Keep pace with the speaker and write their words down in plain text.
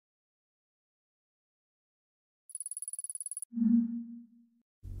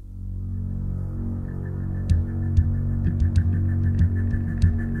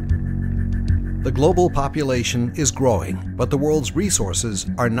The global population is growing, but the world's resources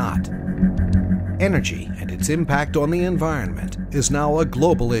are not. Energy and its impact on the environment is now a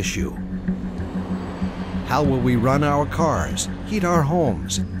global issue. How will we run our cars, heat our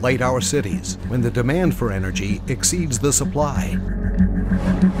homes, light our cities when the demand for energy exceeds the supply?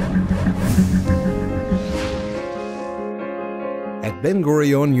 At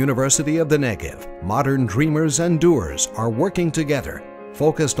Ben-Gurion University of the Negev, modern dreamers and doers are working together,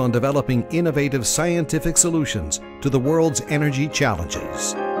 focused on developing innovative scientific solutions to the world's energy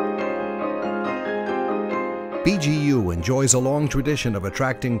challenges. BGU enjoys a long tradition of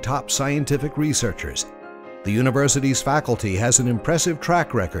attracting top scientific researchers. The university's faculty has an impressive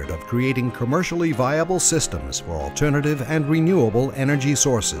track record of creating commercially viable systems for alternative and renewable energy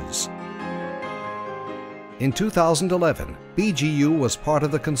sources. In 2011, BGU was part of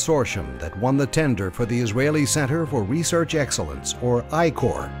the consortium that won the tender for the Israeli Center for Research Excellence, or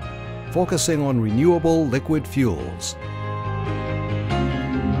ICOR, focusing on renewable liquid fuels.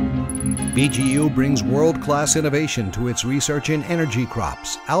 BGU brings world-class innovation to its research in energy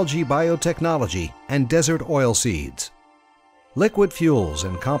crops, algae biotechnology, and desert oil seeds. Liquid fuels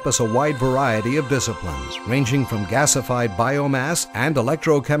encompass a wide variety of disciplines, ranging from gasified biomass and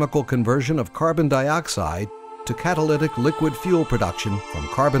electrochemical conversion of carbon dioxide to catalytic liquid fuel production from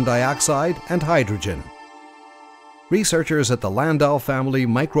carbon dioxide and hydrogen. Researchers at the Landau Family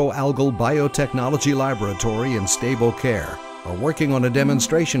Microalgal Biotechnology Laboratory in Stable Care are working on a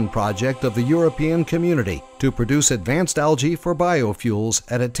demonstration project of the European Community to produce advanced algae for biofuels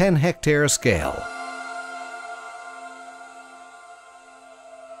at a 10-hectare scale.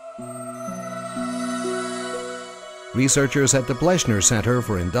 Researchers at the Blechner Center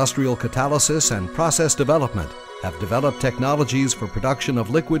for Industrial Catalysis and Process Development have developed technologies for production of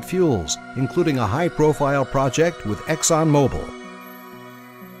liquid fuels, including a high-profile project with ExxonMobil.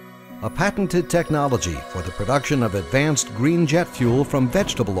 A patented technology for the production of advanced green jet fuel from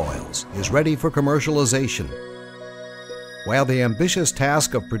vegetable oils is ready for commercialization, while the ambitious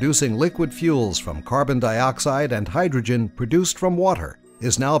task of producing liquid fuels from carbon dioxide and hydrogen produced from water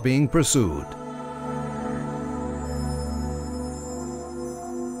is now being pursued.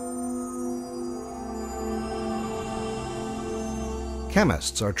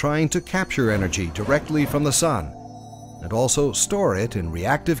 Chemists are trying to capture energy directly from the sun and also store it in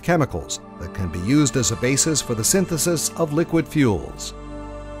reactive chemicals that can be used as a basis for the synthesis of liquid fuels.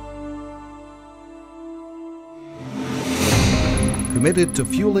 Committed to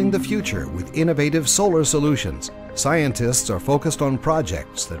fueling the future with innovative solar solutions, scientists are focused on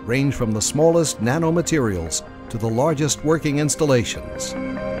projects that range from the smallest nanomaterials to the largest working installations.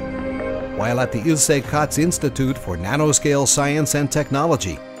 While at the Ilse Katz Institute for Nanoscale Science and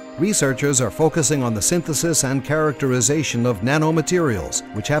Technology, researchers are focusing on the synthesis and characterization of nanomaterials,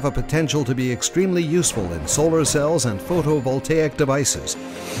 which have a potential to be extremely useful in solar cells and photovoltaic devices,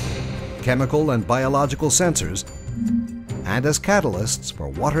 chemical and biological sensors, and as catalysts for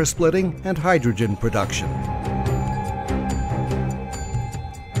water splitting and hydrogen production.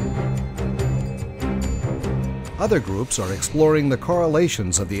 Other groups are exploring the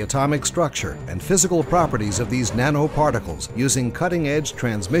correlations of the atomic structure and physical properties of these nanoparticles using cutting-edge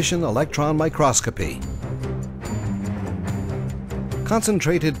transmission electron microscopy.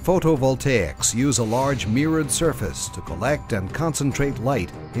 Concentrated photovoltaics use a large mirrored surface to collect and concentrate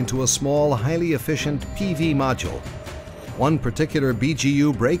light into a small, highly efficient PV module. One particular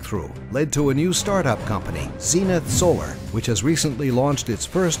BGU breakthrough led to a new startup company, Zenith Solar, which has recently launched its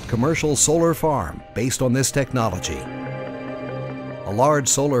first commercial solar farm based on this technology. A large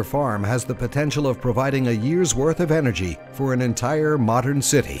solar farm has the potential of providing a year's worth of energy for an entire modern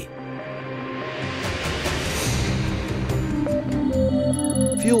city.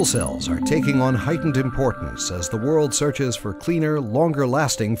 Fuel cells are taking on heightened importance as the world searches for cleaner,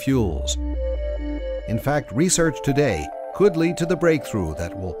 longer-lasting fuels. In fact, research today could lead to the breakthrough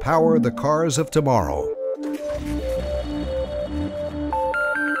that will power the cars of tomorrow.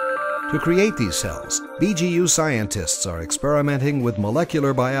 To create these cells, BGU scientists are experimenting with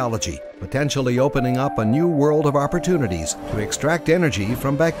molecular biology, potentially opening up a new world of opportunities to extract energy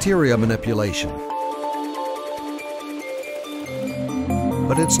from bacteria manipulation.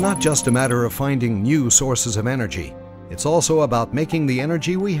 But it's not just a matter of finding new sources of energy. It's also about making the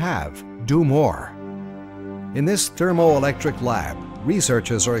energy we have do more. In this thermoelectric lab,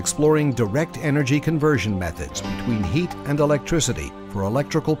 researchers are exploring direct energy conversion methods between heat and electricity for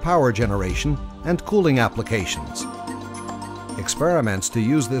electrical power generation and cooling applications. Experiments to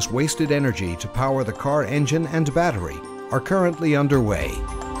use this wasted energy to power the car engine and battery are currently underway.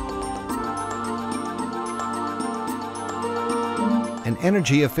 An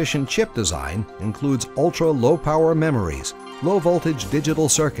energy-efficient chip design includes ultra-low-power memories, low-voltage digital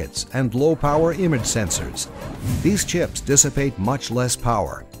circuits, and low-power image sensors. These chips dissipate much less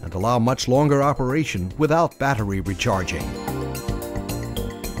power and allow much longer operation without battery recharging.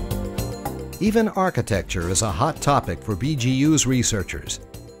 Even architecture is a hot topic for BGU's researchers.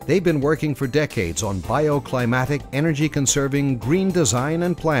 They've been working for decades on bioclimatic, energy-conserving green design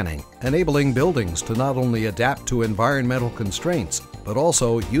and planning, enabling buildings to not only adapt to environmental constraints, but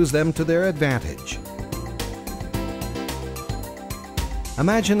also use them to their advantage.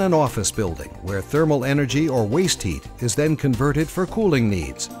 Imagine an office building where thermal energy or waste heat is then converted for cooling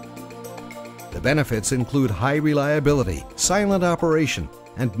needs. The benefits include high reliability, silent operation,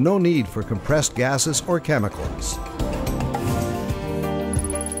 and no need for compressed gases or chemicals.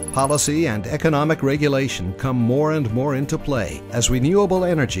 Policy and economic regulation come more and more into play as renewable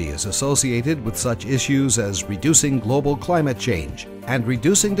energy is associated with such issues as reducing global climate change and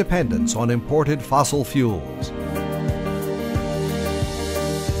reducing dependence on imported fossil fuels.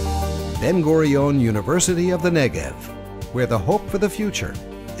 Ben-Gurion University of the Negev, where the hope for the future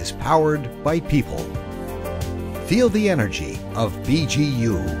is powered by people. Feel the energy of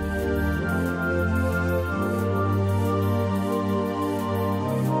BGU.